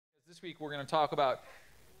This week we're going to talk about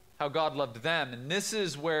how God loved them, and this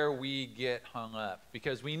is where we get hung up,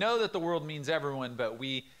 because we know that the world means everyone, but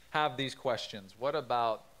we have these questions. What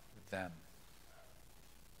about them?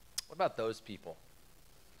 What about those people?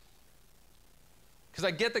 Because I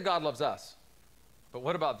get that God loves us, but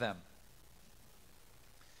what about them?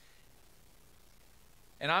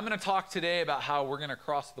 And I'm going to talk today about how we're going to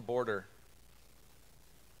cross the border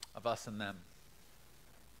of us and them.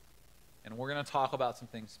 And we're going to talk about some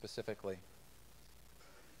things specifically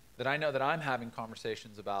that I know that I'm having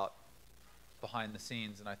conversations about behind the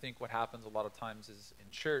scenes. And I think what happens a lot of times is in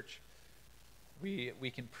church, we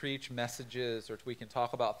can preach messages, or we can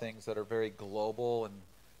talk about things that are very global and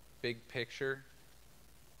big picture,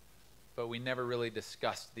 but we never really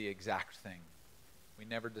discuss the exact thing. We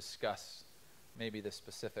never discuss maybe the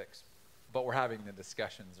specifics, but we're having the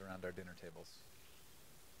discussions around our dinner tables.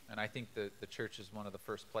 And I think the church is one of the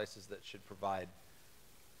first places that should provide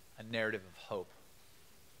a narrative of hope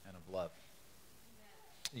and of love.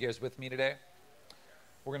 You guys with me today?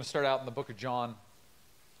 We're going to start out in the book of John.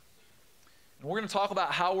 And we're going to talk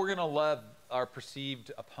about how we're going to love our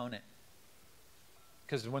perceived opponent.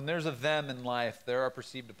 Because when there's a them in life, they're our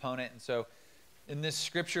perceived opponent. And so in this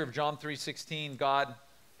scripture of John 3:16, God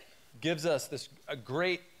gives us a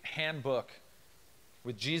great handbook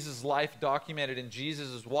with Jesus' life documented, and Jesus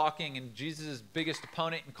is walking, and Jesus' biggest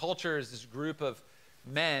opponent in culture is this group of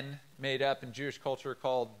men made up in Jewish culture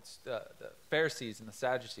called the Pharisees and the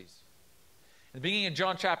Sadducees. In the beginning of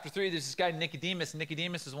John chapter 3, there's this guy Nicodemus.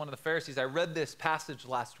 Nicodemus is one of the Pharisees. I read this passage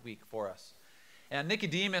last week for us. And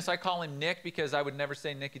Nicodemus, I call him Nick because I would never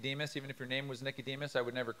say Nicodemus. Even if your name was Nicodemus, I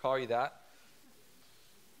would never call you that.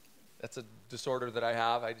 That's a disorder that I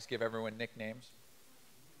have. I just give everyone nicknames.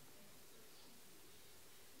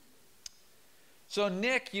 So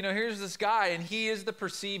Nick, here's this guy, and he is the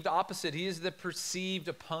perceived opposite. He is the perceived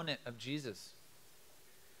opponent of Jesus.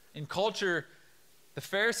 In culture, the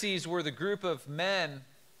Pharisees were the group of men,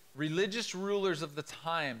 religious rulers of the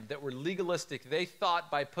time, that were legalistic. They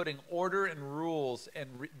thought by putting order and rules and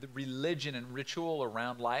religion and ritual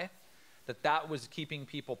around life, that was keeping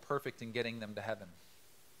people perfect and getting them to heaven.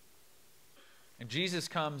 And Jesus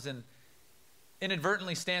comes and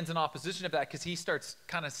inadvertently stands in opposition of that, because he starts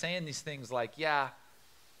kind of saying these things like, yeah,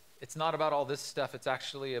 it's not about all this stuff. It's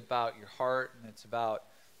actually about your heart, and it's about,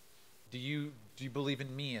 do you believe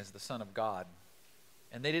in me as the Son of God?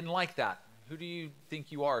 And they didn't like that. Who do you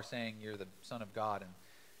think you are saying you're the Son of God? And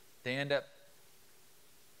they end up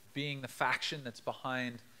being the faction that's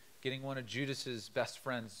behind getting one of Judas's best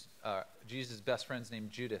friends, Jesus' best friends named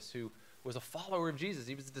Judas, who was a follower of Jesus.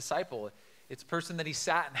 He was a disciple. It's a person that he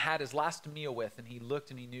sat and had his last meal with, and he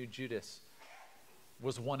looked and he knew Judas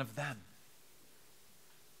was one of them.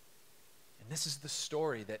 And this is the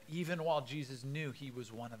story that even while Jesus knew he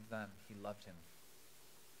was one of them, he loved him.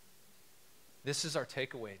 This is our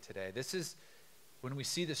takeaway today. This is when we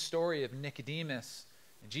see the story of Nicodemus,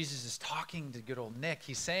 and Jesus is talking to good old Nick.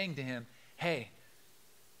 He's saying to him, hey,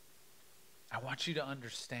 I want you to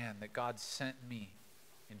understand that God sent me.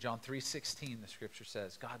 In John 3:16, the scripture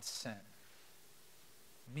says, God sent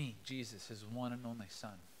me, Jesus, his one and only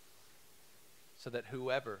Son, so that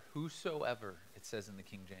whosoever, it says in the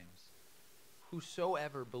King James,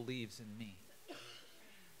 whosoever believes in me, in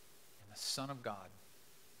the Son of God,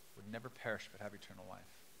 would never perish but have eternal life.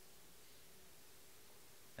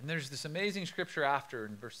 And there's this amazing scripture after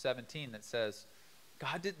in verse 17 that says,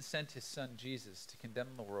 God didn't send his Son Jesus to condemn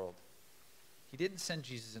the world. He didn't send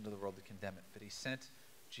Jesus into the world to condemn it, but he sent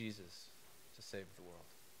Jesus to save the world.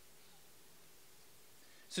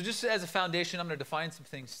 So just as a foundation, I'm going to define some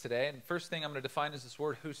things today. And the first thing I'm going to define is this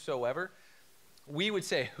word whosoever. We would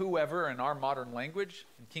say whoever in our modern language.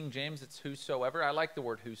 In King James, it's whosoever. I like the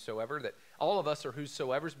word whosoever, that all of us are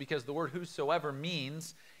whosoevers, because the word whosoever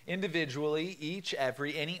means individually, each,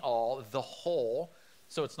 every, any, all, the whole.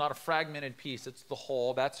 So it's not a fragmented piece, it's the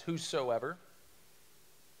whole. That's whosoever.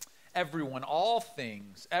 Everyone, all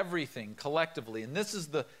things, everything, collectively. And this is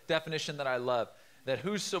the definition that I love, that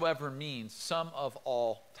whosoever means sum of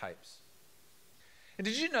all types. And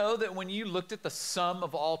did you know that when you looked at the sum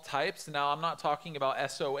of all types, now I'm not talking about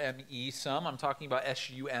S-O-M-E sum, I'm talking about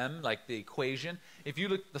S-U-M, like the equation. If you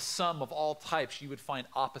looked at the sum of all types, you would find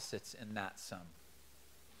opposites in that sum.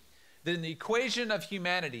 That in the equation of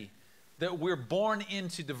humanity, that we're born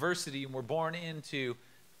into diversity and we're born into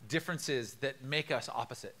differences that make us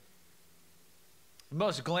opposite. The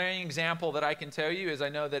most glaring example that I can tell you is, I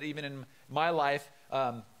know that even in my life,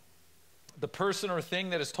 the person or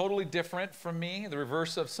thing that is totally different from me, the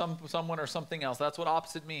reverse of someone or something else, that's what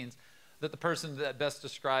opposite means. That the person that best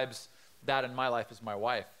describes that in my life is my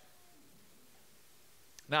wife.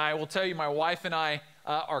 Now, I will tell you, my wife and I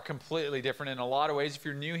are completely different in a lot of ways. If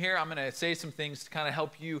you're new here, I'm going to say some things to kind of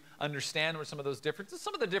help you understand what some of those differences.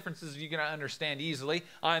 Some of the differences you're going to understand easily.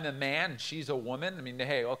 I'm a man and she's a woman. I mean,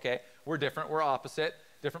 hey, okay, we're different. We're opposite.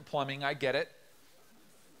 Different plumbing. I get it.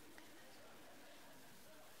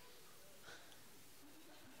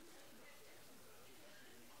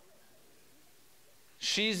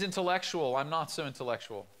 She's intellectual. I'm not so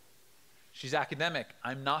intellectual. She's academic.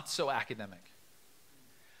 I'm not so academic.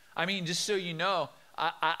 I mean, just so you know,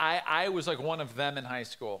 I was like one of them in high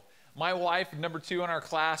school. My wife, number 2 in our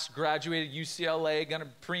class, graduated UCLA,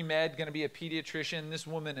 pre-med, gonna be a pediatrician. This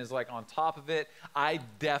woman is like on top of it. I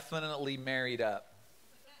definitely married up.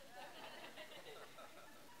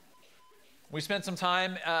 We spent some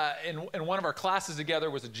time in one of our classes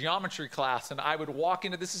together. Was a geometry class, and I would walk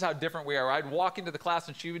into, this is how different we are. I'd walk into the class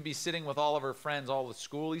and she would be sitting with all of her friends, all the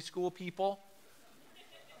school people.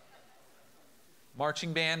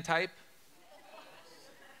 Marching band type.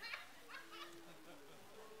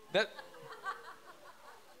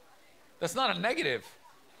 That's not a negative.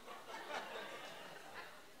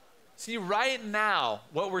 See, right now,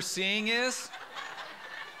 what we're seeing is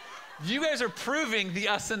you guys are proving the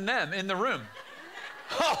us and them in the room.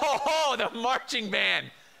 Oh, the marching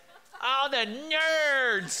band. Oh, the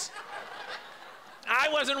nerds. I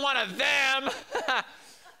wasn't one of them.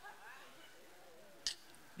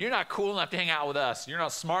 You're not cool enough to hang out with us. You're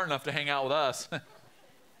not smart enough to hang out with us.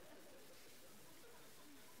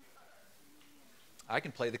 I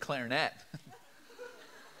can play the clarinet.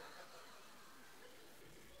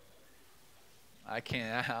 I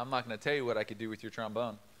can't. I'm not going to tell you what I could do with your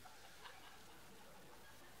trombone.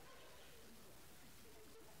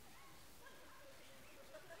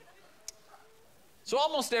 So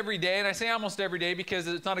almost every day, and I say almost every day because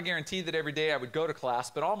it's not a guarantee that every day I would go to class,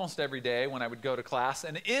 but almost every day when I would go to class,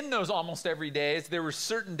 and in those almost every days, there were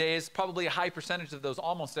certain days, probably a high percentage of those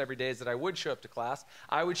almost every days that I would show up to class,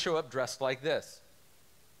 I would show up dressed like this.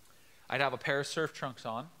 I'd have a pair of surf trunks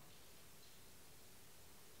on.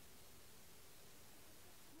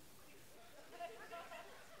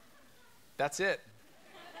 That's it.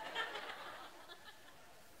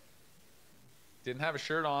 Didn't have a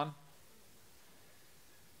shirt on.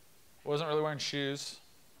 Wasn't really wearing shoes.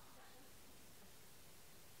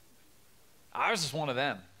 I was just one of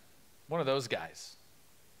them, one of those guys.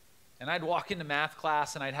 And I'd walk into math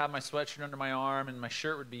class and I'd have my sweatshirt under my arm and my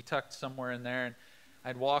shirt would be tucked somewhere in there. And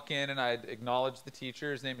I'd walk in and I'd acknowledge the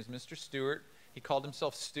teacher. His name is Mr. Stewart. He called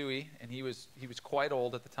himself Stewie, and he was quite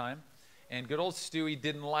old at the time. And good old Stewie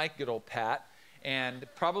didn't like good old Pat. And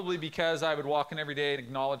probably because I would walk in every day and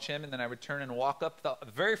acknowledge him, and then I would turn and walk up the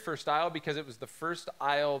very first aisle because it was the first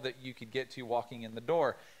aisle that you could get to walking in the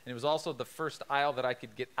door. And it was also the first aisle that I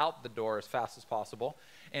could get out the door as fast as possible.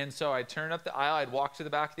 And so I'd turn up the aisle, I'd walk to the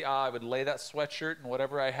back of the aisle, I would lay that sweatshirt and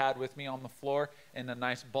whatever I had with me on the floor in a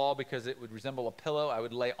nice ball because it would resemble a pillow. I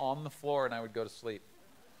would lay on the floor and I would go to sleep.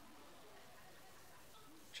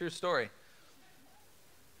 True story.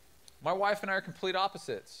 My wife and I are complete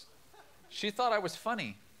opposites. She thought I was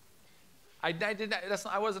funny. I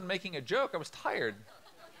wasn't making a joke. I was tired.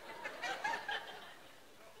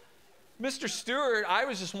 Mr. Stewart, I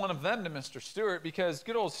was just one of them to Mr. Stewart because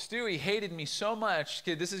good old Stewie hated me so much.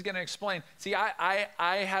 Okay, this is going to explain. See,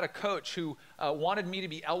 I had a coach who wanted me to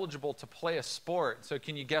be eligible to play a sport. So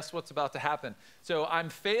can you guess what's about to happen? So I'm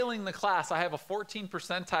failing the class. I have a 14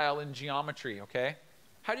 percentile in geometry, okay?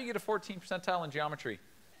 How do you get a 14 percentile in geometry?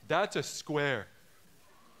 That's a square.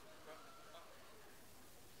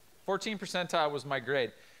 14 percentile was my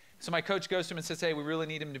grade. So my coach goes to him and says, hey, we really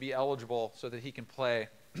need him to be eligible so that he can play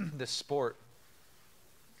this sport.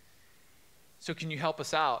 So can you help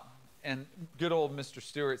us out? And good old Mr.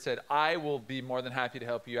 Stewart said, I will be more than happy to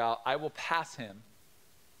help you out. I will pass him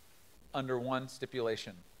under one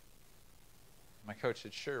stipulation. My coach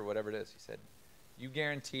said, sure, whatever it is. He said, you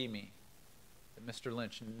guarantee me that Mr.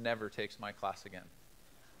 Lynch never takes my class again.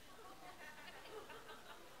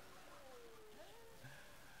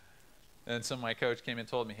 And so my coach came and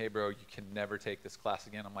told me, hey, bro, you can never take this class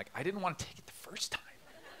again. I'm like, I didn't want to take it the first time.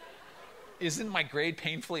 Isn't my grade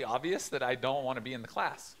painfully obvious that I don't want to be in the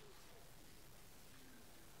class?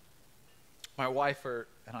 My wife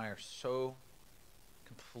and I are so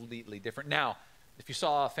completely different. Now, if you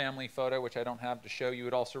saw a family photo, which I don't have to show, you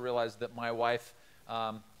would also realize that my wife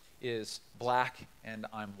is black and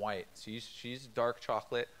I'm white. So she's dark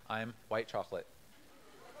chocolate, I'm white chocolate.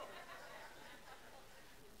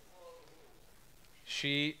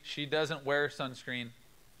 She doesn't wear sunscreen.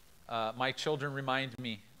 My children remind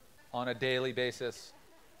me on a daily basis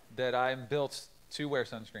that I'm built to wear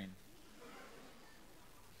sunscreen.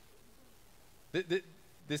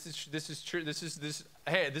 This is true.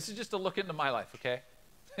 Hey, this is just a look into my life, okay?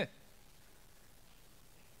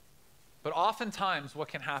 But oftentimes what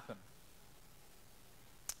can happen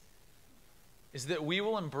is that we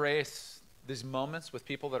will embrace these moments with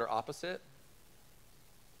people that are opposite,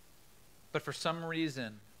 but for some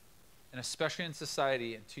reason, and especially in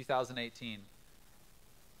society in 2018,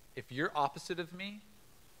 if you're opposite of me,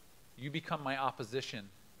 you become my opposition,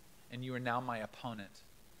 and you are now my opponent.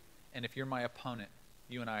 And if you're my opponent,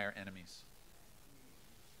 you and I are enemies.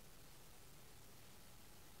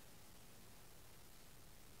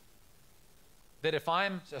 That if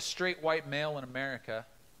I'm a straight white male in America,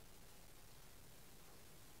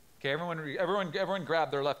 okay, everyone grab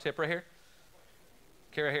their left hip right here.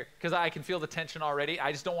 Okay, right here. Because I can feel the tension already.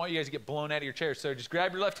 I just don't want you guys to get blown out of your chairs. So just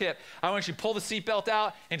grab your left hip. I want you to pull the seatbelt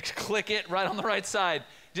out and click it right on the right side.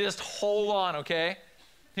 Just hold on, okay?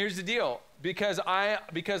 Here's the deal. Because I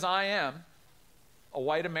am a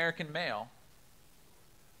white American male,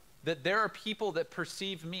 that there are people that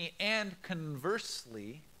perceive me, and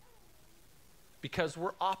conversely, because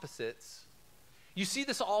we're opposites. You see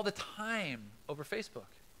this all the time over Facebook.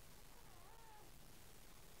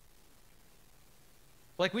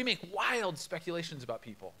 Like, we make wild speculations about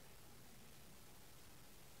people.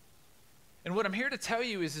 And what I'm here to tell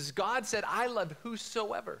you is God said, I love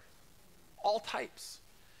whosoever, all types.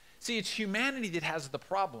 See, it's humanity that has the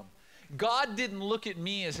problem. God didn't look at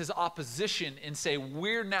me as his opposition and say,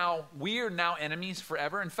 we are now enemies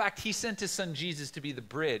forever. In fact, he sent his son Jesus to be the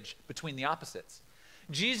bridge between the opposites.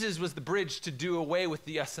 Jesus was the bridge to do away with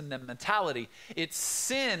the us and them mentality. It's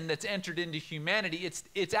sin that's entered into humanity.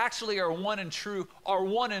 It's actually our one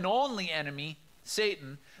and only enemy,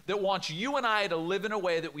 Satan, that wants you and I to live in a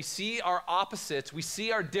way that we see our opposites, we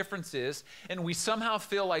see our differences, and we somehow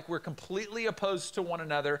feel like we're completely opposed to one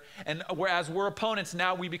another, and whereas we're opponents,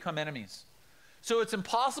 now we become enemies. So it's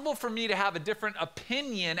impossible for me to have a different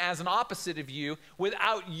opinion as an opposite of you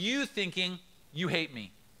without you thinking you hate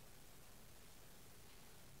me.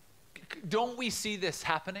 Don't we see this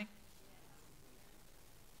happening?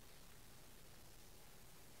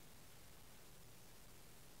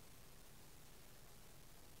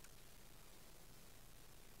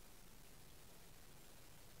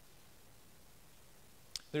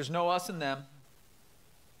 There's no us and them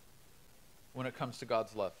when it comes to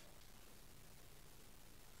God's love.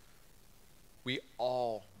 We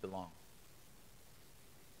all belong.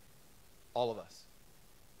 All of us.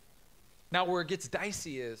 Now, where it gets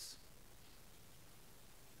dicey is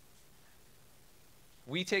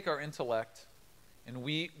we take our intellect and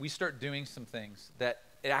we start doing some things that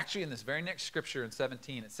actually in this very next scripture in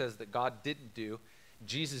 17, it says that God didn't do,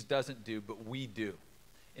 Jesus doesn't do, but we do.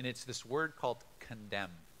 And it's this word called condemn.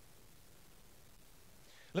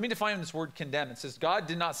 Let me define this word condemn. It says, God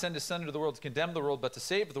did not send his son into the world to condemn the world, but to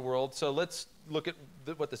save the world. So let's look at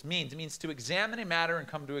what this means. It means to examine a matter and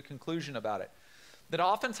come to a conclusion about it. That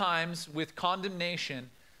oftentimes with condemnation,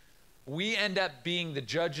 we end up being the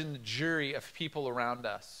judge and the jury of people around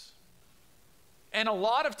us. And a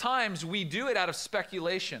lot of times we do it out of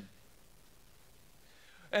speculation.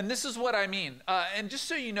 And this is what I mean. And just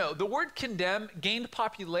so you know, the word condemn gained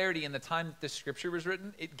popularity in the time that this scripture was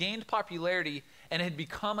written. It gained popularity and had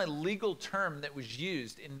become a legal term that was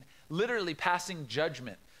used in literally passing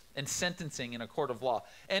judgment and sentencing in a court of law.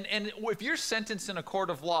 And if you're sentenced in a court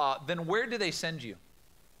of law, then where do they send you?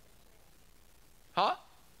 Huh?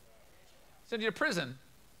 Send you to prison.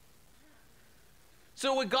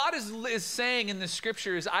 So what God is saying in this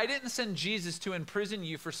scripture is, I didn't send Jesus to imprison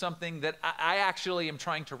you for something that I actually am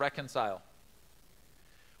trying to reconcile.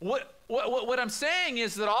 What I'm saying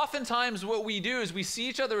is that oftentimes what we do is we see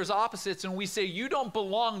each other as opposites and we say, you don't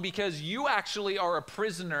belong because you actually are a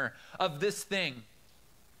prisoner of this thing.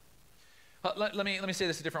 Let me say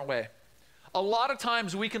this a different way. A lot of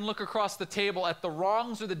times we can look across the table at the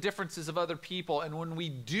wrongs or the differences of other people, and when we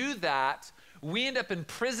do that, we end up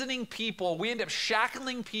imprisoning people, we end up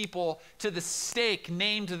shackling people to the stake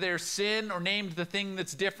named their sin or named the thing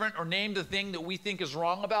that's different or named the thing that we think is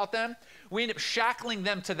wrong about them. We end up shackling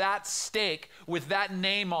them to that stake with that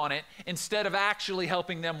name on it instead of actually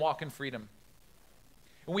helping them walk in freedom.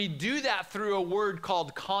 We do that through a word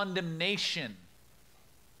called condemnation.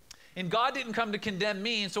 And God didn't come to condemn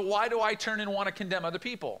me, and so why do I turn and want to condemn other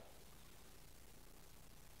people?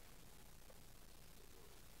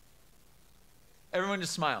 Everyone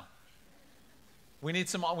just smile. We need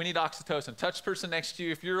oxytocin. Touch the person next to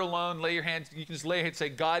you. If you're alone, lay your hands. You can just lay your hand and say,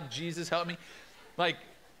 God, Jesus, help me. Like,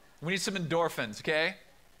 we need some endorphins, okay?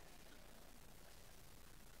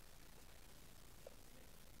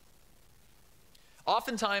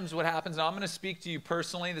 Oftentimes what happens, and I'm going to speak to you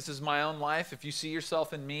personally, this is my own life. If you see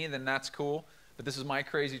yourself in me, then that's cool. But this is my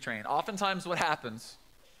crazy train. Oftentimes what happens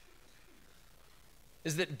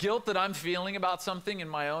is that guilt that I'm feeling about something in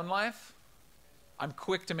my own life, I'm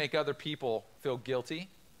quick to make other people feel guilty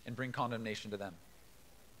and bring condemnation to them.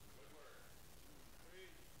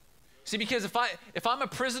 See, because if I'm a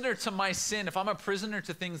prisoner to my sin, if I'm a prisoner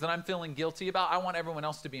to things that I'm feeling guilty about, I want everyone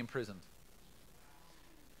else to be imprisoned.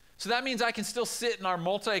 So that means I can still sit in our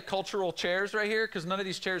multicultural chairs right here, because none of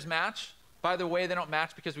these chairs match. By the way, they don't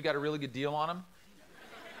match because we got a really good deal on them.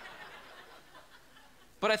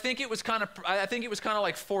 But I think it was kind of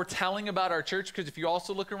like foretelling about our church, because if you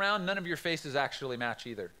also look around, none of your faces actually match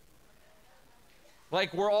either.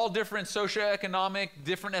 Like, we're all different socioeconomic,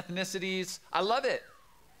 different ethnicities. I love it.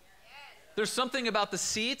 There's something about the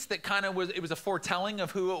seats that kind of it was a foretelling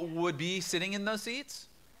of who it would be sitting in those seats.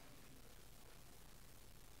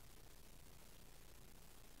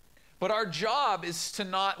 But our job is to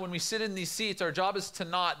not, when we sit in these seats, our job is to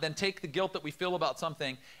not then take the guilt that we feel about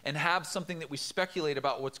something and have something that we speculate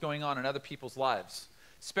about what's going on in other people's lives.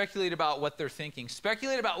 Speculate about what they're thinking.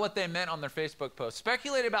 Speculate about what they meant on their Facebook post.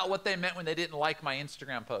 Speculate about what they meant when they didn't like my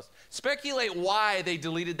Instagram post. Speculate why they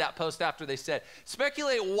deleted that post after they said.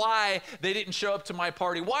 Speculate why they didn't show up to my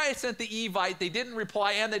party. Why I sent the Evite, they didn't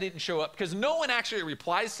reply and they didn't show up. Because no one actually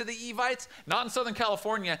replies to the Evites, not in Southern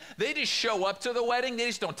California. They just show up to the wedding. They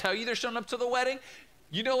just don't tell you they're showing up to the wedding.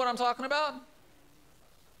 You know what I'm talking about?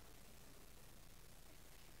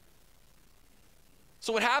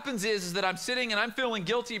 So what happens is that I'm sitting and I'm feeling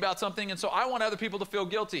guilty about something, and so I want other people to feel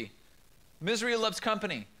guilty. Misery loves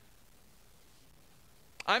company.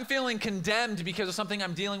 I'm feeling condemned because of something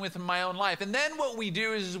I'm dealing with in my own life. And then what we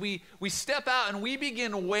do is we step out and we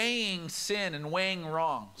begin weighing sin and weighing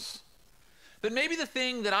wrongs. But maybe the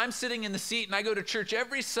thing that I'm sitting in the seat and I go to church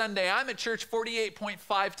every Sunday, I'm at church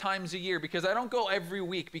 48.5 times a year because I don't go every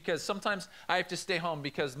week, because sometimes I have to stay home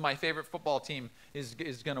because my favorite football team is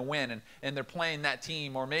going to win and they're playing that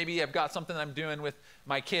team. Or maybe I've got something I'm doing with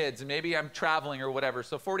my kids and maybe I'm traveling or whatever.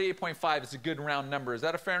 So 48.5 is a good round number. Is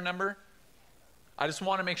that a fair number? I just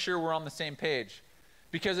want to make sure we're on the same page.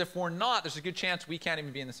 Because if we're not, there's a good chance we can't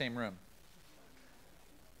even be in the same room.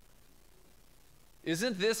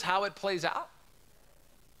 Isn't this how it plays out?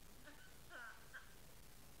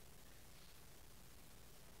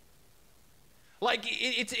 Like,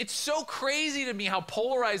 it's so crazy to me how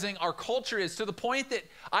polarizing our culture is, to the point that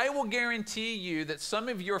I will guarantee you that some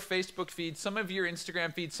of your Facebook feeds, some of your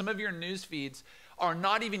Instagram feeds, some of your news feeds are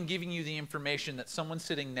not even giving you the information that someone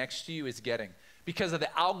sitting next to you is getting because of the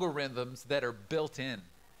algorithms that are built in.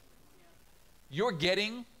 You're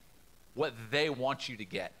getting what they want you to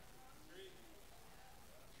get.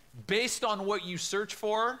 Based on what you search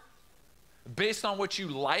for, based on what you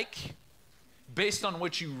like, based on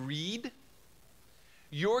what you read,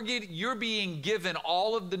 you're being given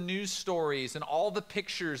all of the news stories and all the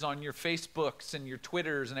pictures on your Facebooks and your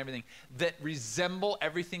Twitters and everything that resemble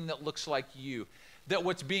everything that looks like you. That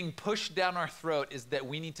what's being pushed down our throat is that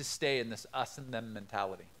we need to stay in this us and them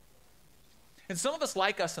mentality. And some of us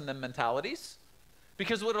like us and them mentalities,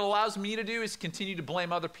 because what it allows me to do is continue to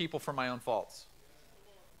blame other people for my own faults.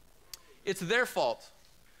 It's their fault.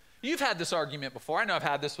 You've had this argument before. I know I've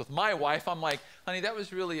had this with my wife. I'm like, honey, that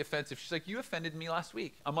was really offensive. She's like, you offended me last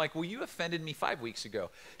week. I'm like, well, you offended me 5 weeks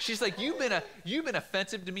ago. She's like, you've been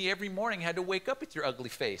offensive to me every morning. I had to wake up with your ugly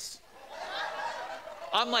face.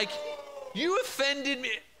 I'm like, you offended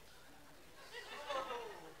me.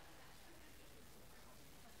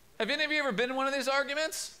 Have any of you ever been in one of these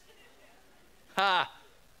arguments? Ha!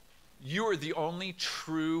 You are the only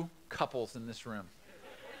true couples in this room.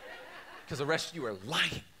 Because the rest of you are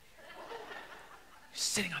lying. You're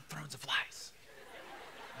sitting on thrones of lies.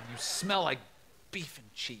 And you smell like beef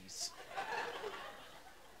and cheese.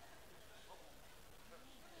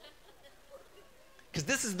 Because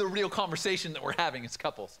this is the real conversation that we're having as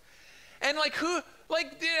couples. And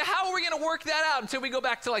how are we going to work that out until we go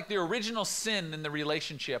back to the original sin in the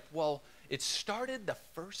relationship? Well, it started the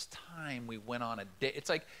first time we went on a date. It's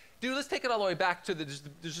like, dude, let's take it all the way back to there's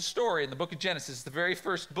a story in the book of Genesis, the very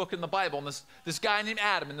first book in the Bible, and this guy named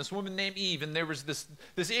Adam and this woman named Eve, and there was this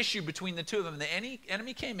issue between the two of them. The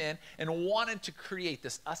enemy came in and wanted to create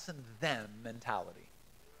this us and them mentality.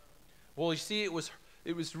 Well, you see, it was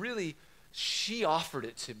really, she offered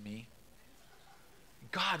it to me.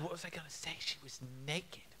 God, what was I going to say? She was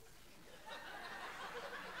naked.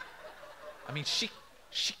 I mean, she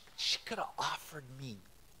could have offered me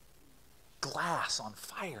glass on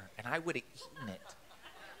fire and I would have eaten it.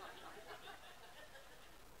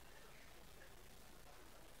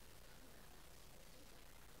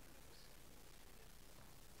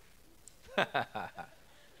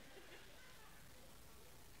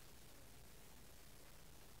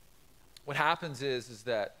 What happens is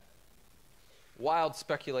that wild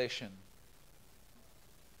speculation,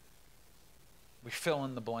 we fill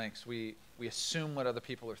in the blanks. We assume what other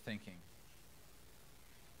people are thinking.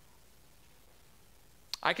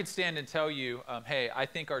 I could stand and tell you, hey, I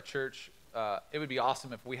think our church, it would be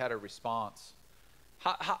awesome if we had a response.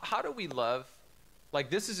 How do we love? Like,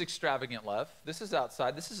 this is extravagant love. This is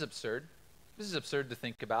outside. This is absurd. This is absurd to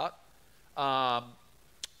think about.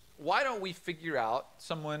 Why don't we figure out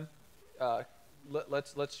someone,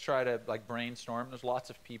 let's try to like brainstorm. There's lots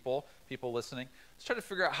of people listening. Let's try to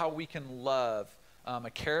figure out how we can love a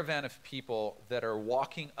caravan of people that are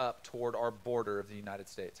walking up toward our border of the United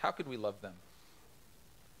States. How could we love them?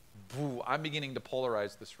 Boo, I'm beginning to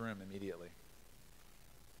polarize this room immediately.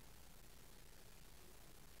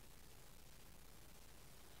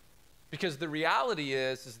 Because the reality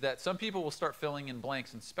is that some people will start filling in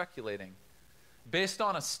blanks and speculating. Based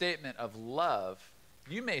on a statement of love,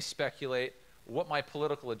 you may speculate what my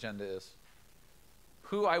political agenda is,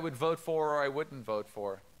 who I would vote for or I wouldn't vote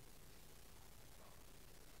for,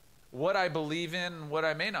 what I believe in and what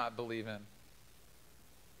I may not believe in.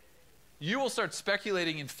 You will start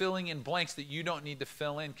speculating and filling in blanks that you don't need to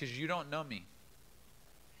fill in because you don't know me.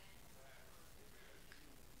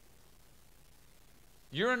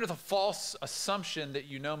 You're under the false assumption that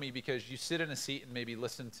you know me because you sit in a seat and maybe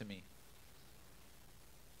listen to me.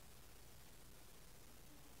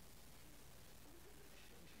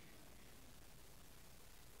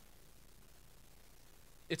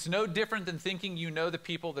 It's no different than thinking you know the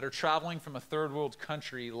people that are traveling from a third world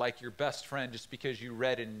country like your best friend just because you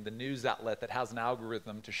read in the news outlet that has an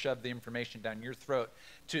algorithm to shove the information down your throat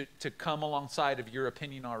to come alongside of your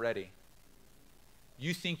opinion already.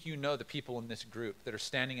 You think you know the people in this group that are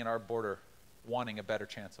standing at our border wanting a better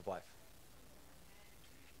chance of life.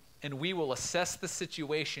 And we will assess the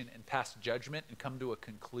situation and pass judgment and come to a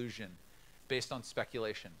conclusion based on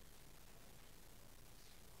speculation.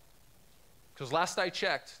 Because last I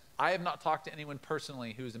checked, I have not talked to anyone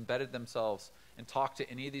personally who's embedded themselves and talked to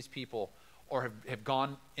any of these people or have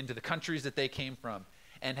gone into the countries that they came from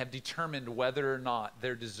and have determined whether or not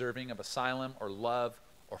they're deserving of asylum or love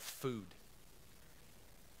or food.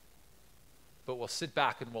 But we'll sit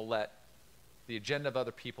back and we'll let the agenda of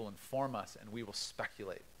other people inform us, and we will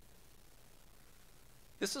speculate.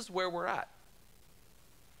 This is where we're at.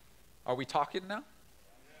 Are we talking now?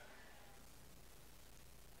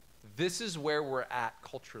 This is where we're at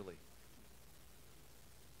culturally.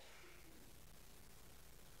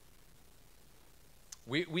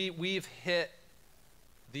 We've hit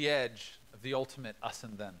the edge of the ultimate us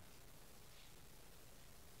and them.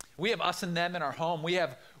 We have us and them in our home. We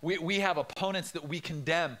have opponents that we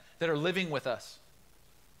condemn that are living with us.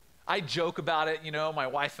 I joke about it, my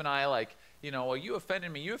wife and I, like, well, you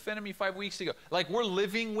offended me 5 weeks ago. Like, we're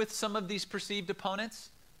living with some of these perceived opponents.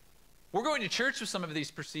 We're going to church with some of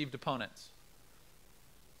these perceived opponents.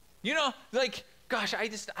 Like, gosh, I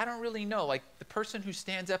don't really know. Like, the person who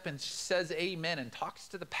stands up and says amen and talks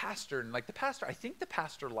to the pastor, and like the pastor, I think the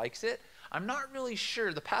pastor likes it. I'm not really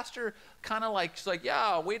sure. The pastor kind of likes, like,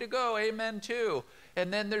 yeah, way to go, amen too.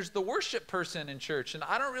 And then there's the worship person in church, and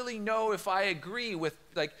I don't really know if I agree with,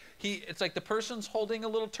 like, it's like the person's holding a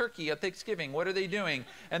little turkey at Thanksgiving. What are they doing?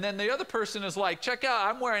 And then the other person is like, check out,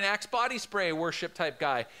 I'm wearing Axe body spray worship type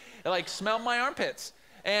guy. Like, smell my armpits.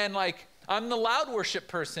 And like, I'm the loud worship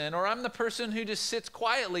person, or I'm the person who just sits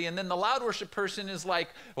quietly, and then the loud worship person is like,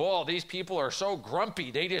 oh, these people are so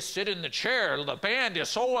grumpy. They just sit in the chair. The band is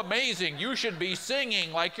so amazing. You should be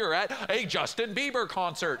singing like you're at a Justin Bieber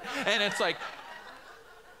concert. And it's like,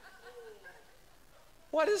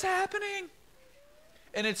 what is happening?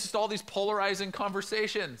 And it's just all these polarizing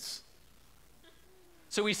conversations.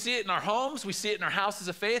 So we see it in our homes, we see it in our houses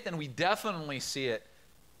of faith, and we definitely see it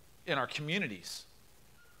in our communities.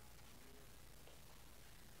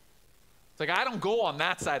 It's like, I don't go on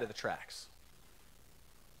that side of the tracks.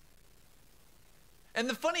 And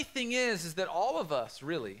the funny thing is that all of us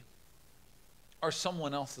really are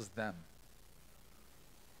someone else's them.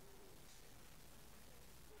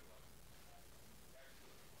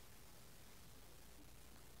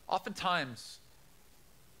 Oftentimes,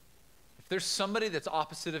 if there's somebody that's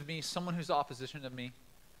opposite of me, someone who's opposition of me,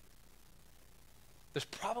 there's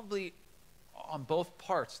probably, on both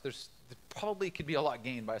parts, there probably could be a lot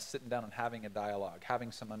gained by sitting down and having a dialogue,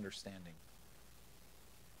 having some understanding.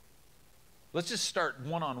 Let's just start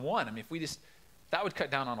one-on-one. I mean, that would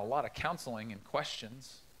cut down on a lot of counseling and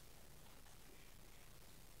questions.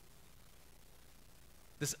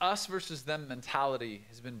 This us versus them mentality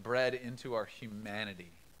has been bred into our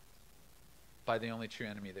humanity. by the only true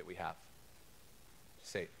enemy that we have,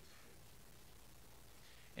 Satan.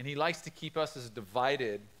 And he likes to keep us as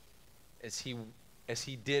divided as he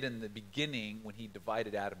did in the beginning when he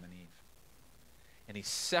divided Adam and Eve. And he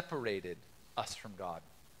separated us from God.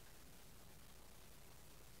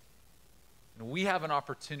 And we have an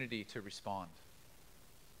opportunity to respond.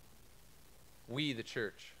 We, the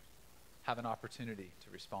church, have an opportunity to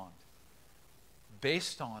respond.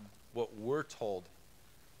 Based on what we're told,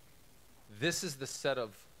 this is the set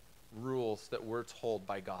of rules that we're told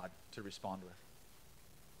by God to respond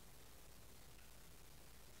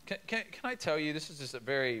with. Can I tell you, this is just a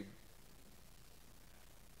very,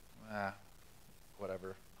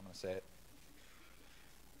 whatever, I'm going to say it.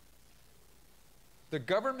 The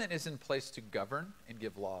government is in place to govern and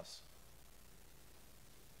give laws.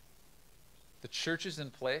 The church is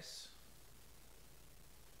in place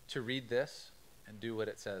to read this and do what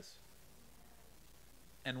it says.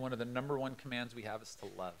 And one of the number one commands we have is to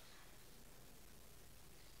love.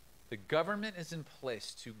 The government is in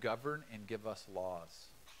place to govern and give us laws.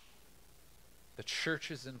 The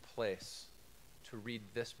church is in place to read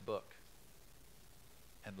this book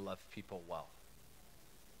and love people well.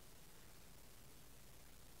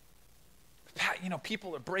 Pat,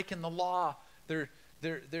 people are breaking the law. You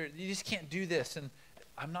just can't do this. And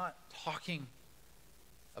I'm not talking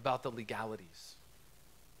about the legalities.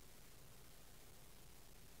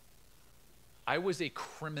 I was a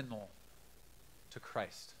criminal to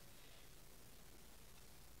Christ,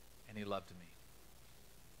 and he loved me.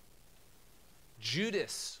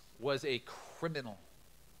 Judas was a criminal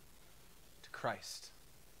to Christ,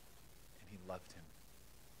 and he loved him.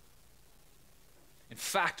 In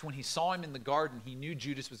fact, when he saw him in the garden, he knew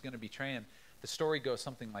Judas was going to betray him. The story goes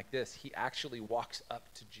something like this. He actually walks up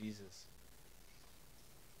to Jesus,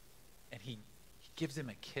 and he gives him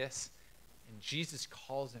a kiss, and Jesus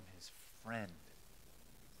calls him his friend.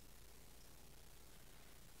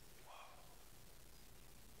 Whoa.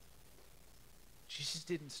 Jesus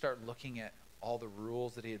didn't start looking at all the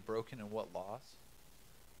rules that he had broken and what laws.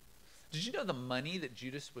 Did you know the money that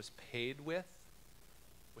Judas was paid with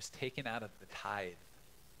was taken out of the tithe?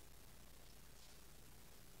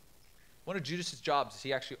 One of Judas's jobs is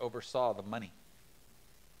he actually oversaw the money.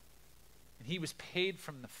 And he was paid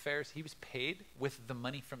from the Pharisees. He was paid with the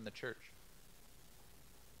money from the church.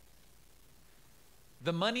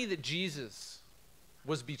 The money that Jesus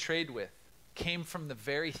was betrayed with came from the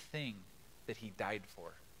very thing that he died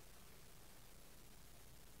for.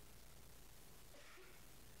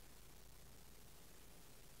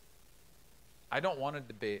 I don't want to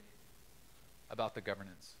debate about the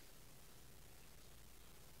governance.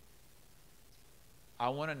 I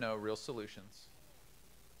want to know real solutions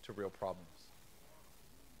to real problems.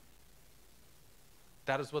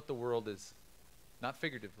 That is what the world is, not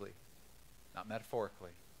figuratively, not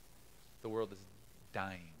metaphorically. The world is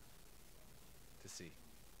dying to see.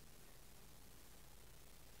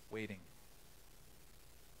 Waiting.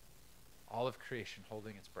 All of creation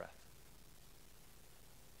holding its breath.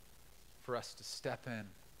 For us to step in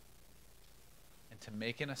and to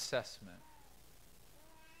make an assessment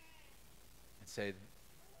and say,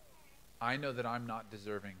 I know that I'm not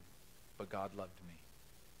deserving, but God loved me.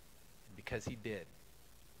 And because he did,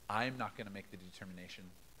 I'm not going to make the determination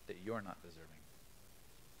that you're not deserving.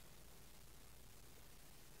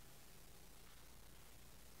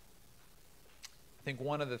 I think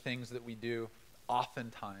one of the things that we do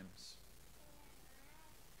oftentimes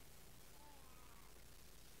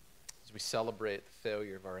is we celebrate the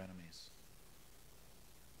failure of our enemies.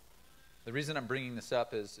 The reason I'm bringing this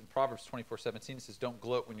up is in Proverbs 24:17 it says, don't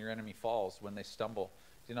gloat when your enemy falls, when they stumble.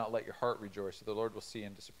 Do not let your heart rejoice, so the Lord will see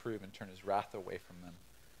and disapprove and turn his wrath away from them.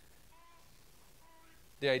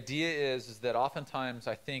 The idea is that oftentimes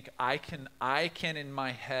I think I can in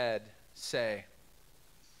my head say,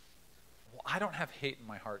 well, I don't have hate in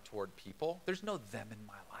my heart toward people. There's no them in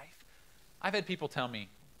my life. I've had people tell me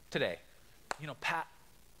today, Pat,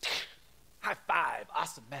 high five,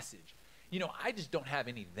 awesome message. I just don't have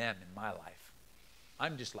any them in my life.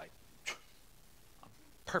 I'm just like, I'm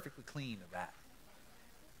perfectly clean of that.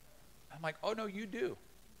 I'm like, oh no, you do.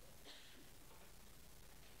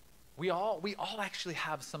 We all actually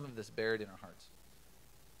have some of this buried in our hearts.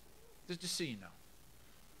 Just so you know.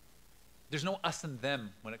 There's no us and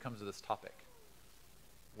them when it comes to this topic.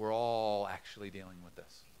 We're all actually dealing with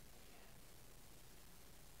this.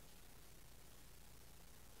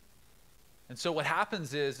 And so what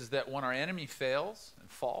happens is that when our enemy fails and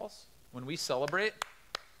falls, when we celebrate,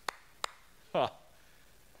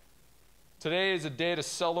 today is a day to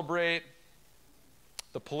celebrate.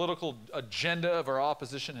 The political agenda of our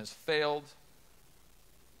opposition has failed.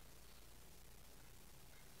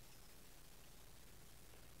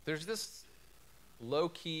 there's this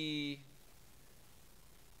low-key,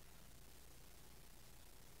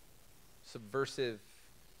 subversive,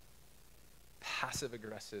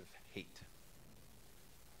 passive-aggressive hate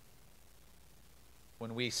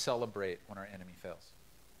when we celebrate when our enemy fails.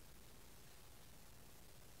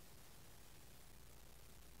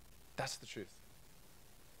 That's the truth.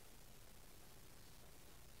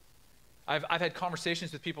 I've had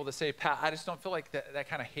conversations with people that say, Pat, I just don't feel like that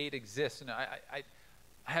kind of hate exists. And I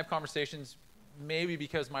have conversations maybe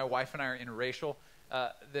because my wife and I are interracial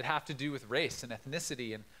that have to do with race and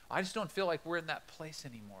ethnicity. And I just don't feel like we're in that place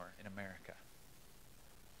anymore in America.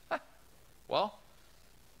 Well,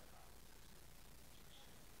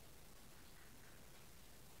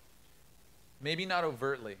 maybe not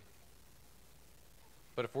overtly,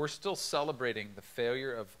 but if we're still celebrating the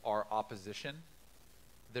failure of our opposition,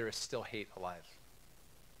 there is still hate alive.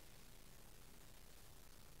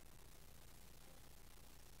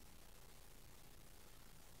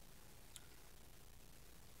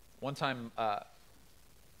 One time, a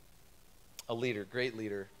leader, great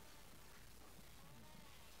leader,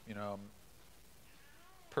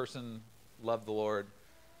 person loved the Lord.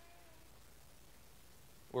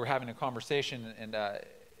 We were having a conversation, and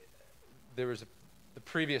there was the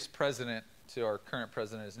previous president to our current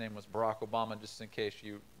president. His name was Barack Obama, just in case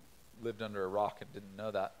you lived under a rock and didn't know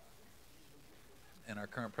that. And our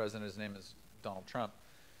current president, his name is Donald Trump,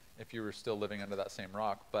 if you were still living under that same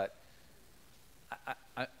rock. But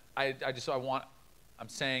I'm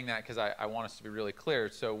saying that because I want us to be really clear.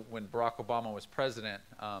 So when Barack Obama was president,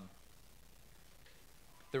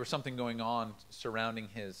 there was something going on surrounding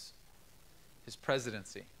his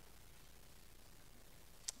presidency,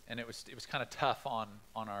 and it was kind of tough on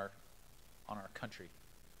our country,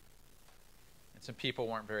 and some people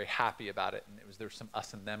weren't very happy about it, and there was some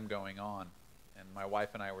us and them going on, and my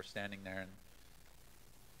wife and I were standing there, and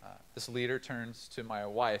this leader turns to my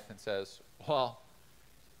wife and says, "Well,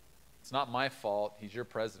 it's not my fault. He's your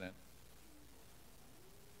president."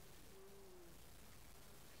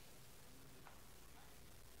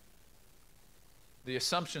 The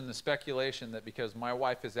assumption, the speculation that because my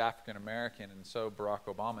wife is African American and so Barack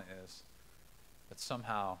Obama is, that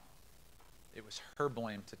somehow it was her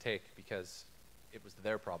blame to take because it was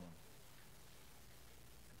their problem,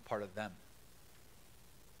 part of them.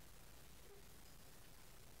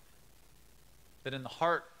 That in the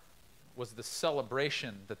heart was the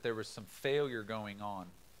celebration that there was some failure going on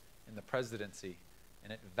in the presidency,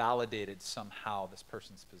 and it validated somehow this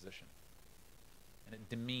person's position. And it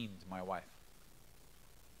demeaned my wife.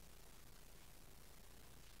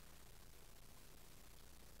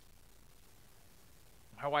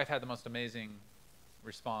 My wife had the most amazing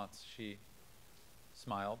response. She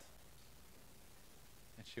smiled,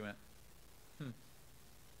 and she went,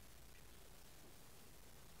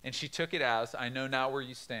 And she took it as, I know now where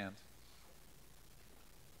you stand.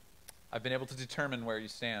 I've been able to determine where you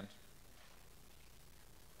stand,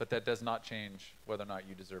 but that does not change whether or not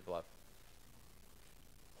you deserve love.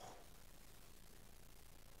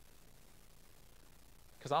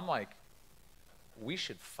 Because I'm like, we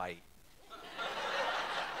should fight.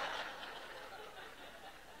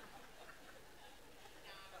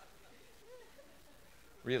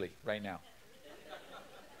 Really, right now.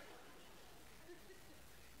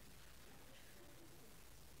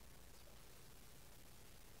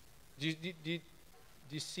 Do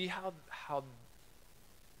you see how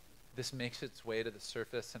this makes its way to the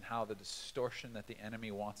surface, and how the distortion that the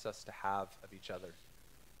enemy wants us to have of each other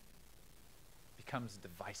becomes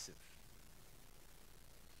divisive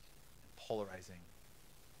and polarizing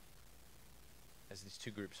as these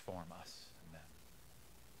two groups form, us and them?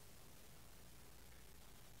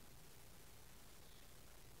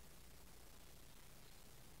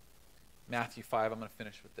 Matthew 5, I'm going to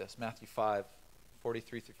finish with this. Matthew 5,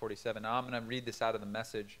 43 through 47. Now I'm going to read this out of the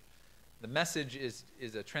Message. The Message is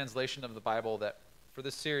a translation of the Bible that for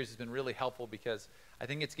this series has been really helpful, because I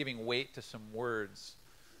think it's giving weight to some words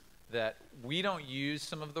that we don't use,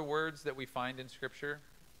 some of the words that we find in Scripture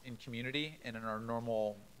in community and in our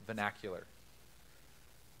normal vernacular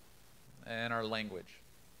and our language.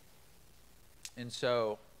 And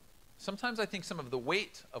so sometimes I think some of the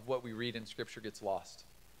weight of what we read in Scripture gets lost.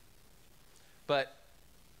 But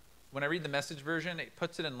when I read the Message version, it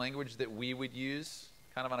puts it in language that we would use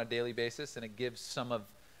kind of on a daily basis, and it gives some of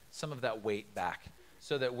that weight back,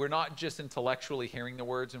 so that we're not just intellectually hearing the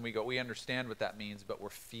words and we understand what that means, but we're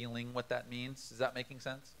feeling what that means. Is that making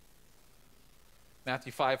sense?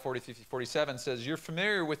 Matthew 5, 43 through 47 says, you're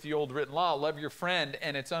familiar with the old written law, love your friend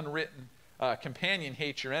and its unwritten companion,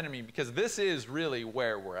 hate your enemy, because this is really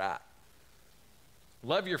where we're at.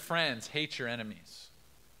 Love your friends, hate your enemies.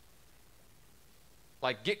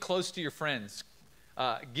 Like, get close to your friends.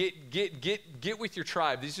 Get with your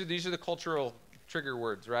tribe. These are the cultural trigger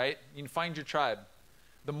words, right? You can find your tribe.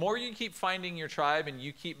 The more you keep finding your tribe and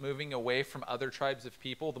you keep moving away from other tribes of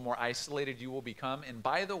people, the more isolated you will become. And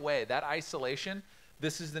by the way, that isolation,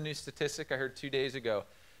 this is the new statistic I heard 2 days ago.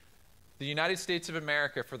 The United States of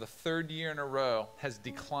America, for the third year in a row, has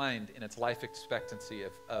declined in its life expectancy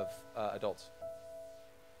of adults.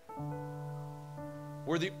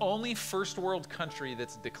 We're the only first world country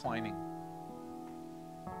that's declining.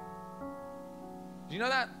 Do you know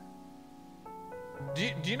that?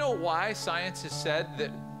 Do you know why science has said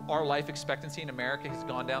that our life expectancy in America has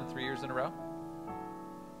gone down 3 years in a row?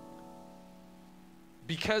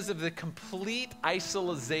 Because of the complete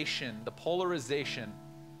isolation, the polarization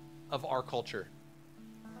of our culture,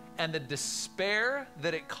 and the despair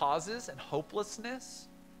that it causes and hopelessness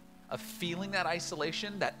of feeling that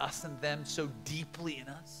isolation, that us and them so deeply in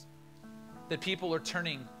us, that people are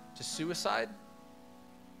turning to suicide,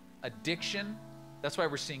 addiction. That's why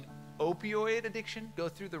we're seeing opioid addiction go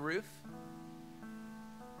through the roof.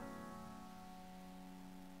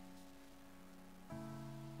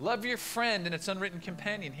 Love your friend and its unwritten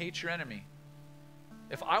companion. Hate your enemy.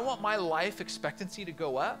 If I want my life expectancy to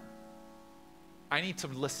go up, I need to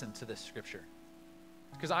listen to this scripture.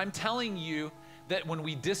 Because I'm telling you that when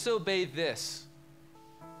we disobey this,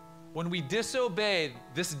 when we disobey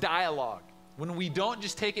this dialogue, when we don't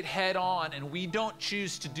just take it head on and we don't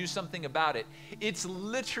choose to do something about it, it's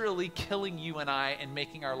literally killing you and I and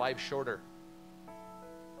making our lives shorter.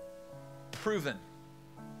 Proven.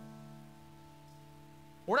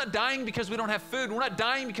 We're not dying because we don't have food. We're not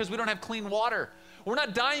dying because we don't have clean water. We're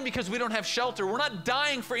not dying because we don't have shelter. We're not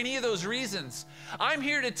dying for any of those reasons. I'm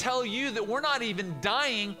here to tell you that we're not even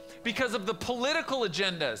dying because of the political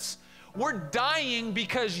agendas. We're dying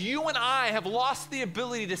because you and I have lost the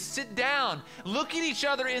ability to sit down, look at each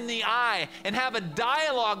other in the eye, and have a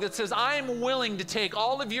dialogue that says, I'm willing to take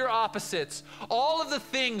all of your opposites, all of the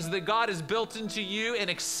things that God has built into you, and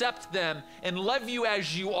accept them and love you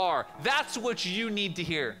as you are. That's what you need to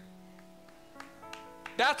hear.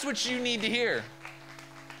 That's what you need to hear.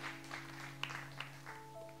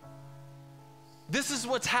 This is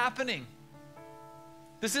what's happening.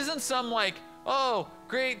 This isn't some like, oh,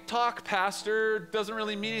 great talk, pastor, doesn't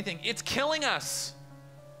really mean anything. It's killing us.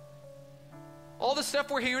 All the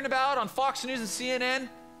stuff we're hearing about on Fox News and CNN,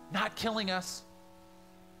 not killing us.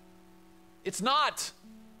 It's not.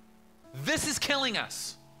 This is killing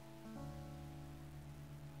us.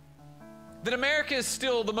 That America is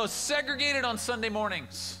still the most segregated on Sunday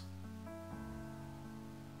mornings.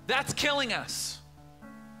 That's killing us.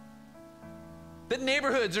 That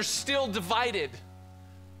neighborhoods are still divided.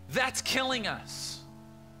 That's killing us.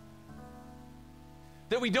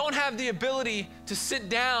 That we don't have the ability to sit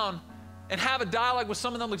down and have a dialogue with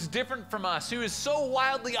someone that looks different from us, who is so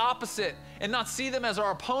wildly opposite, and not see them as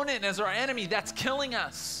our opponent and as our enemy. That's killing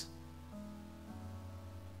us.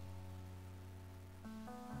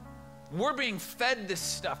 We're being fed this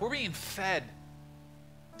stuff. We're being fed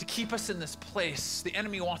to keep us in this place. The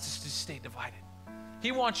enemy wants us to stay divided.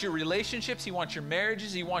 He wants your relationships. He wants your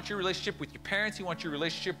marriages. He wants your relationship with your parents. He wants your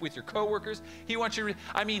relationship with your coworkers. He wants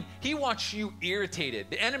he wants you irritated.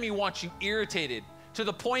 The enemy wants you irritated to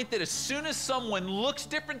the point that as soon as someone looks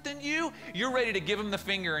different than you, you're ready to give him the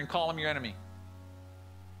finger and call him your enemy.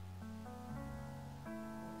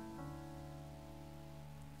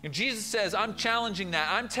 And Jesus says, I'm challenging that.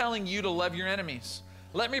 I'm telling you to love your enemies.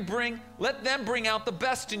 Let them bring out the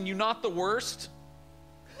best in you, not the worst.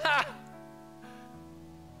 Ha!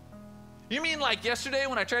 You mean like yesterday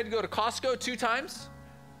when I tried to go to Costco 2 times?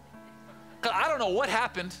 I don't know what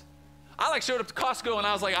happened. I showed up to Costco and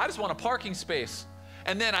I was like, I just want a parking space.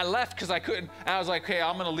 And then I left because I couldn't. And I was like, okay,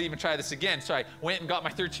 I'm going to leave and try this again. So I went and got my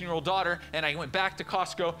 13-year-old daughter and I went back to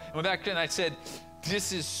Costco and went back and I said,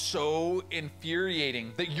 this is so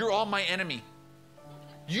infuriating that you're all my enemy.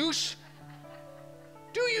 Do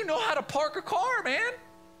you know how to park a car, man?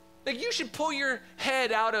 Like, you should pull your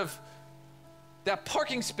head out of that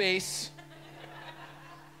parking space.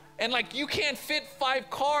 And you can't fit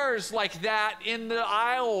 5 cars like that in the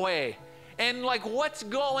aisleway. And what's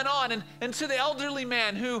going on? And to the elderly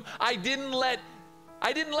man who I didn't let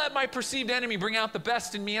my perceived enemy bring out the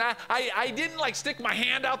best in me. And I didn't stick my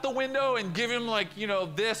hand out the window and give him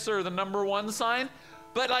this or the number 1 sign.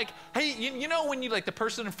 But hey, you know when you the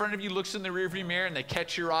person in front of you looks in the rearview mirror and they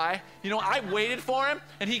catch your eye? I waited for him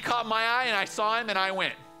and he caught my eye and I saw him and I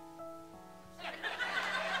went.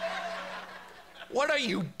 What are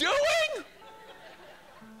you doing?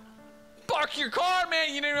 Park your car,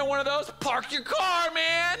 man. You know one of those? Park your car,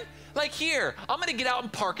 man. Here, I'm going to get out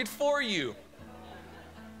and park it for you.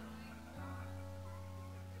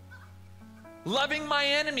 Loving my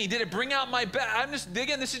enemy, did it bring out my best? I'm just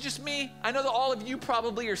digging, this is just me. I know that all of you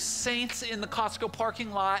probably are saints in the Costco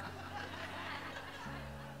parking lot.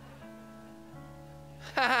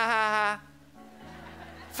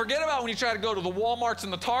 Forget about when you try to go to the Walmarts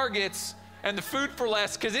and the Targets and the Food for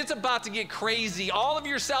Less, because it's about to get crazy. All of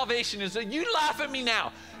your salvation is, you laugh at me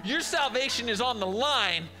now, your salvation is on the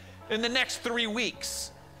line in the next 3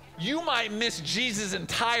 weeks. You might miss Jesus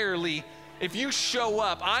entirely if you show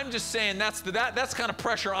up. I'm just saying that's kind of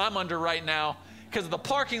pressure I'm under right now because the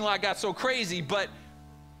parking lot got so crazy. But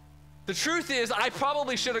the truth is, I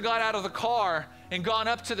probably should have got out of the car and gone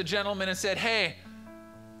up to the gentleman and said, hey,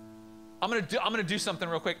 I'm gonna do something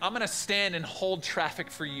real quick. I'm gonna stand and hold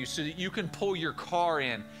traffic for you so that you can pull your car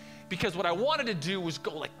in. Because what I wanted to do was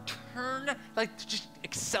go like turn, like just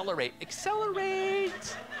accelerate.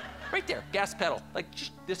 Right there, gas pedal, like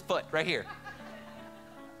just this foot right here.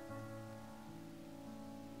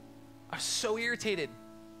 I was so irritated.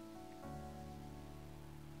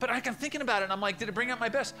 But I'm thinking about it and I'm like, did it bring out my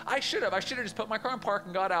best? I should have just put my car in park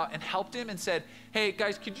and got out and helped him and said, hey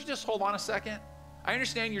guys, could you just hold on a second? I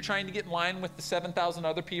understand you're trying to get in line with the 7,000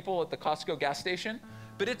 other people at the Costco gas station,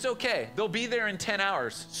 but it's okay. They'll be there in 10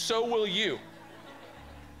 hours. So will you.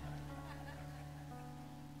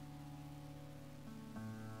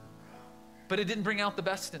 But it didn't bring out the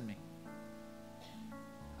best in me.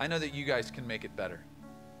 I know that you guys can make it better.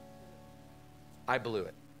 I blew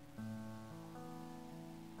it.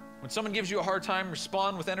 When someone gives you a hard time,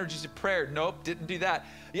 respond with energies of prayer. Nope, didn't do that.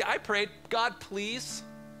 Yeah, I prayed, God, please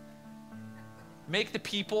make the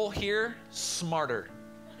people here smarter.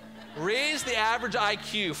 Raise the average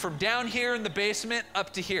IQ from down here in the basement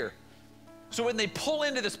up to here. So when they pull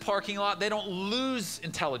into this parking lot, they don't lose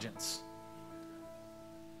intelligence.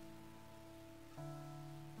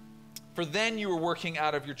 For then you are working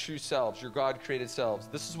out of your true selves, your God-created selves.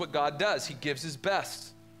 This is what God does. He gives his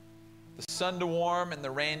best. The sun to warm and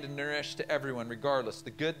the rain to nourish to everyone, regardless.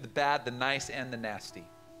 The good, the bad, the nice, and the nasty.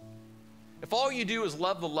 If all you do is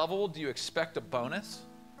love the lovable, do you expect a bonus?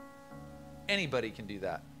 Anybody can do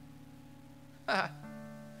that.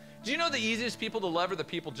 Do you know the easiest people to love are the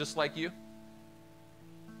people just like you?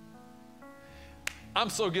 I'm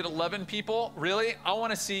so good at loving people. Really? I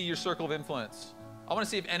want to see your circle of influence. I want to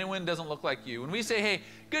see if anyone doesn't look like you. When we say, hey,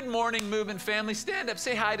 good morning, movement family, stand up,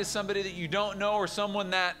 say hi to somebody that you don't know or someone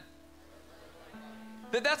that's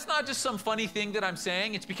not just some funny thing that I'm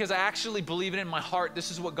saying. It's because I actually believe it in my heart. This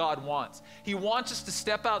is what God wants. He wants us to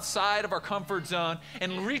step outside of our comfort zone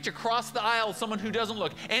and reach across the aisle with someone who doesn't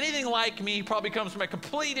look anything like me, probably comes from a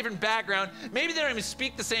completely different background. Maybe they don't even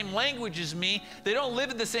speak the same language as me. They don't live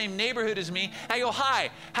in the same neighborhood as me. I go,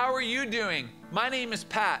 hi, how are you doing? My name is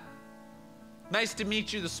Pat. Nice to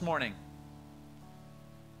meet you this morning.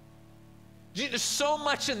 There's so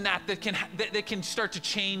much in that can start to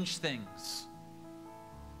change things.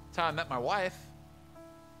 That's how I met my wife.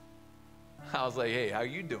 I was like, hey, how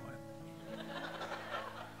you doing?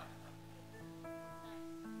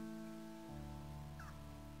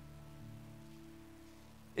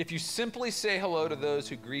 If you simply say hello to those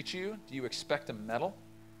who greet you, do you expect a medal?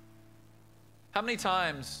 How many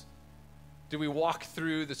times do we walk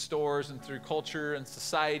through the stores and through culture and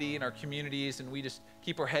society and our communities and we just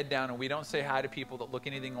keep our head down and we don't say hi to people that look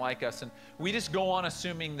anything like us, and we just go on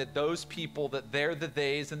assuming that those people, that they're the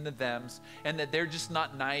theys and the thems, and that they're just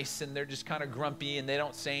not nice and they're just kind of grumpy and they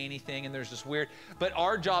don't say anything and there's just weird. But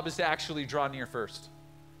our job is to actually draw near first.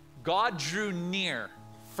 God drew near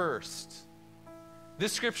first.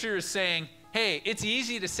 This scripture is saying, hey, it's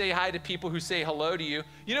easy to say hi to people who say hello to you.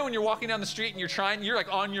 You know when you're walking down the street and you're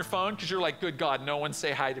like on your phone because you're like, good God, no one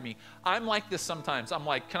say hi to me. I'm like this sometimes. I'm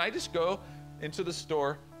like, can I just go into the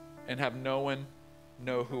store and have no one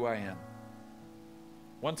know who I am?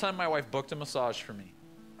 One time my wife booked a massage for me.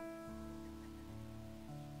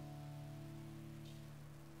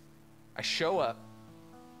 I show up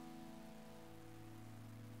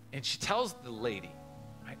and she tells the lady,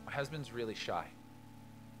 my husband's really shy.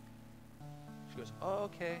 She goes, oh,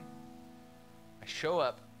 okay. I show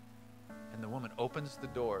up and the woman opens the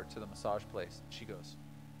door to the massage place. She goes,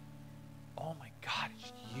 oh my God,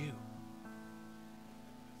 it's you.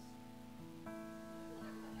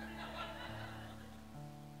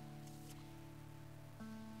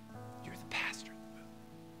 You're the pastor.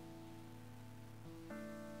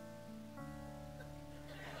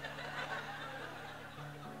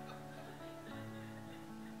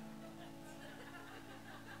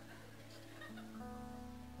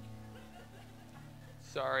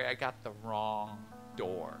 Sorry, I got the wrong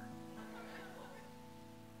door.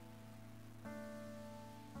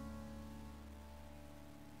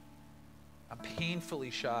 I'm painfully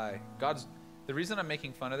shy. God's The reason I'm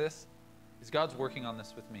making fun of this is God's working on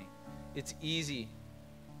this with me. It's easy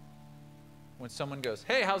when someone goes,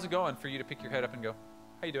 hey, how's it going, for you to pick your head up and go,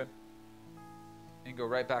 how you doing? And go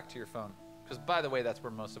right back to your phone. Because, by the way, that's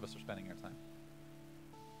where most of us are spending our time.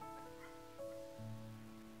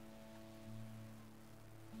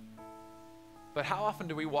 But how often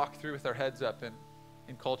do we walk through with our heads up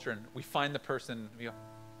in culture and we find the person and we go,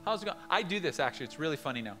 how's it going? I do this, actually. It's really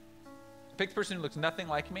funny now. Pick the person who looks nothing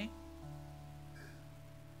like me.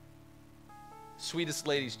 Sweetest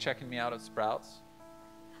lady's checking me out at Sprouts.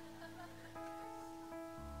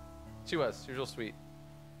 She was real sweet.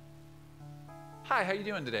 Hi, how you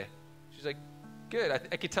doing today? She's like, good.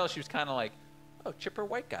 I could tell she was kind of like, oh, chipper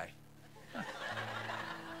white guy. Huh.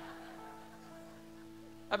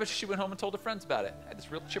 I bet she went home and told her friends about it. I had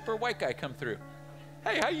this real chipper white guy come through.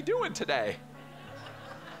 Hey, how you doing today?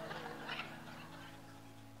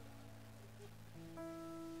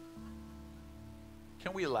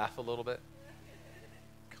 Can we laugh a little bit?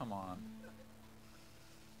 Come on.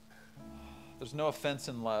 There's no offense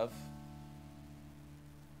in love.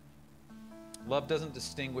 Love doesn't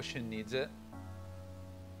distinguish who needs it.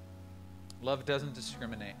 Love doesn't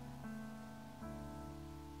discriminate.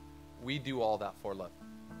 We do all that for love.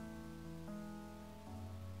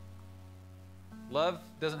 Love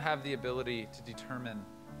doesn't have the ability to determine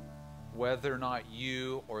whether or not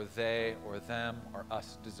you or they or them or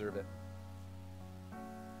us deserve it.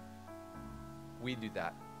 We do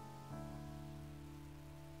that.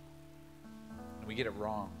 And we get it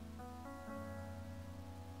wrong.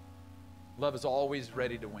 Love is always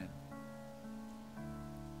ready to win.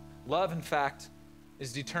 Love, in fact,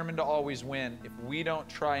 is determined to always win if we don't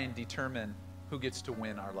try and determine who gets to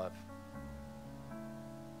win our love.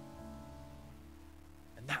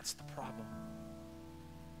 And that's the problem.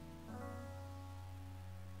 Why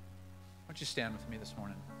don't you stand with me this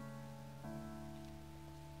morning?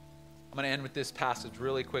 I'm going to end with this passage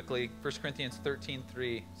really quickly. 1 Corinthians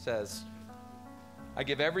 13:3 says, I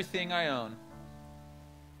give everything I own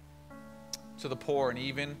to the poor and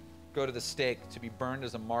even go to the stake to be burned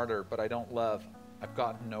as a martyr, but I don't love. I've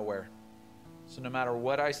gotten nowhere. So no matter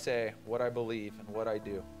what I say, what I believe, and what I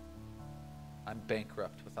do, I'm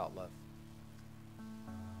bankrupt without love.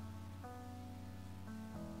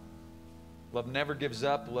 Love never gives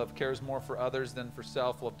up. Love cares more for others than for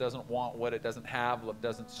self. Love doesn't want what it doesn't have. Love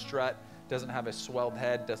doesn't strut, doesn't have a swelled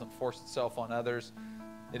head, doesn't force itself on others.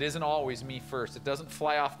 It isn't always me first. It doesn't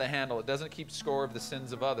fly off the handle. It doesn't keep score of the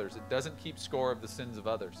sins of others. It doesn't keep score of the sins of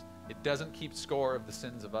others. It doesn't keep score of the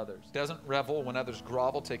sins of others. It doesn't revel when others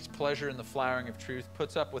grovel, takes pleasure in the flowering of truth,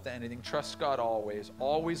 puts up with anything, trusts God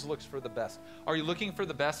always looks for the best. Are you looking for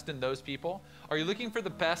the best in those people? Are you looking for the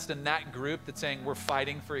best in that group that's saying we're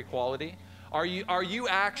fighting for equality? Are you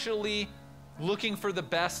actually looking for the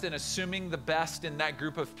best and assuming the best in that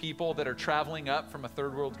group of people that are traveling up from a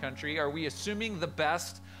third world country? Are we assuming the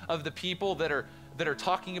best of the people that are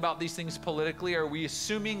talking about these things politically? Are we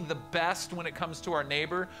assuming the best when it comes to our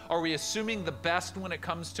neighbor? Are we assuming the best when it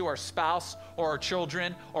comes to our spouse or our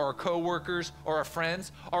children or our coworkers or our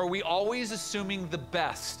friends? Are we always assuming the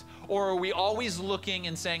best? Or are we always looking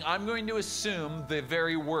and saying, I'm going to assume the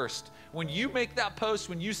very worst? When you make that post,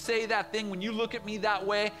 when you say that thing, when you look at me that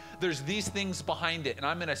way, there's these things behind it. And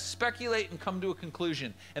I'm going to speculate and come to a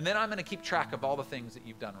conclusion. And then I'm going to keep track of all the things that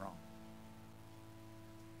you've done wrong.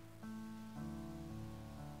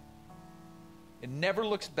 It never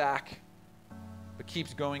looks back, but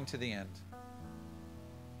keeps going to the end.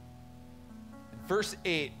 And verse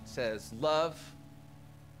 8 says, love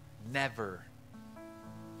never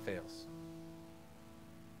fails.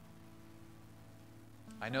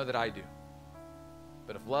 I know that I do.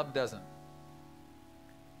 But if love doesn't,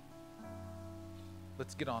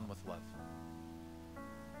 let's get on with love.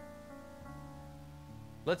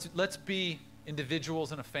 Let's be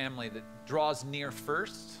individuals in a family that draws near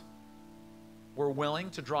first. We're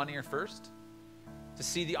willing to draw near first, to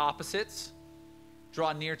see the opposites,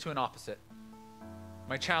 draw near to an opposite.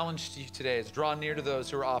 My challenge to you today is draw near to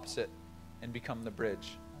those who are opposite and become the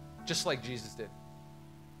bridge, just like Jesus did.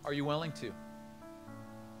 Are you willing to?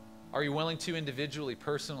 Are you willing to individually,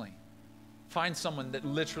 personally, find someone that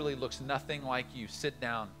literally looks nothing like you, sit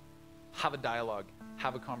down, have a dialogue,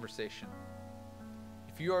 have a conversation?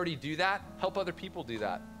 If you already do that, help other people do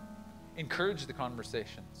that. Encourage the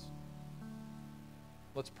conversations.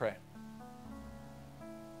 Let's pray.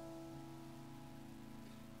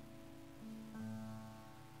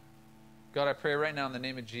 God, I pray right now in the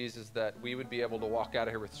name of Jesus that we would be able to walk out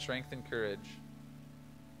of here with strength and courage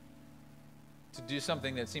to do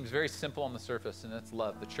something that seems very simple on the surface, and that's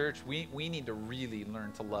love. The church, we need to really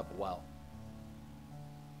learn to love well.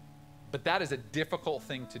 But that is a difficult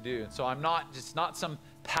thing to do. And so I'm not, just not some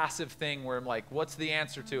passive thing where I'm like, what's the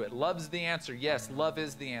answer to it? Love's the answer. Yes, love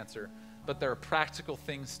is the answer. But there are practical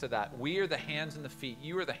things to that. We are the hands and the feet.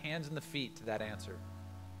 You are the hands and the feet to that answer.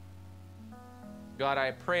 God,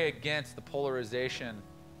 I pray against the polarization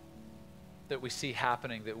that we see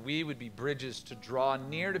happening, that we would be bridges to draw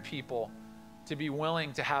near to people, to be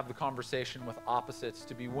willing to have the conversation with opposites,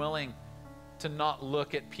 to be willing to not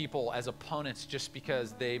look at people as opponents just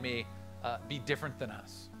because they may be different than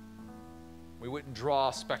us. We wouldn't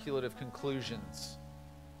draw speculative conclusions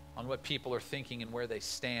on what people are thinking and where they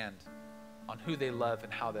stand, on who they love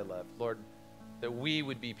and how they love. Lord, that we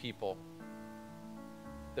would be people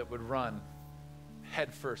that would run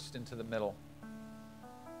headfirst into the middle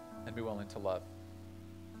and be willing to love.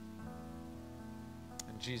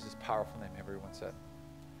 In Jesus' powerful name, everyone said,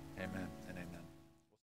 amen.